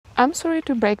I'm sorry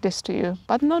to break this to you,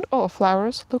 but not all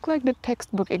flowers look like the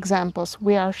textbook examples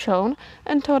we are shown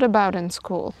and taught about in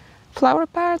school. Flower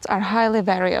parts are highly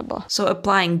variable. So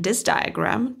applying this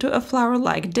diagram to a flower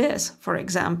like this, for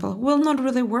example, will not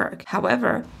really work.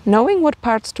 However, knowing what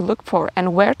parts to look for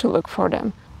and where to look for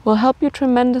them will help you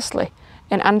tremendously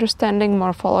in understanding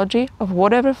morphology of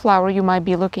whatever flower you might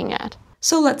be looking at.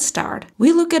 So let's start.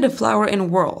 We look at a flower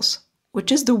in whorls,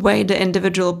 which is the way the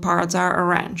individual parts are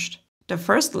arranged. The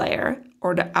first layer,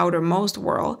 or the outermost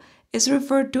whorl, is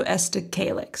referred to as the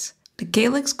calyx. The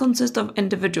calyx consists of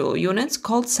individual units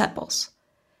called sepals.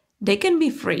 They can be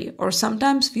free or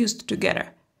sometimes fused together.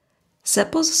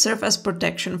 Sepals serve as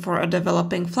protection for a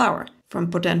developing flower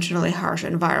from potentially harsh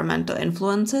environmental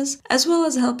influences, as well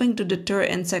as helping to deter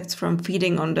insects from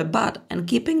feeding on the bud and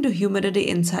keeping the humidity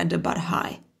inside the bud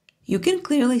high. You can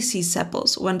clearly see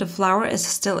sepals when the flower is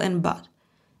still in bud.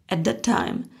 At that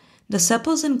time, the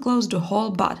sepals enclose the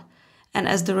whole bud, and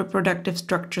as the reproductive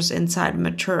structures inside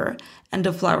mature and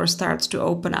the flower starts to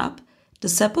open up, the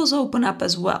sepals open up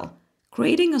as well,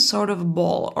 creating a sort of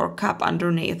ball or cup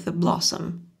underneath the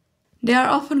blossom. They are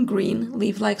often green,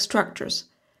 leaf-like structures,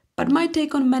 but might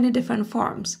take on many different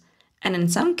forms, and in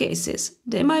some cases,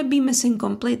 they might be missing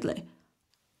completely.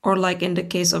 Or like in the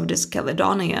case of this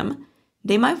chelidonium,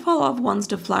 they might fall off once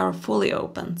the flower fully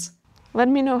opens. Let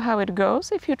me know how it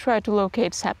goes if you try to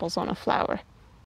locate sepals on a flower.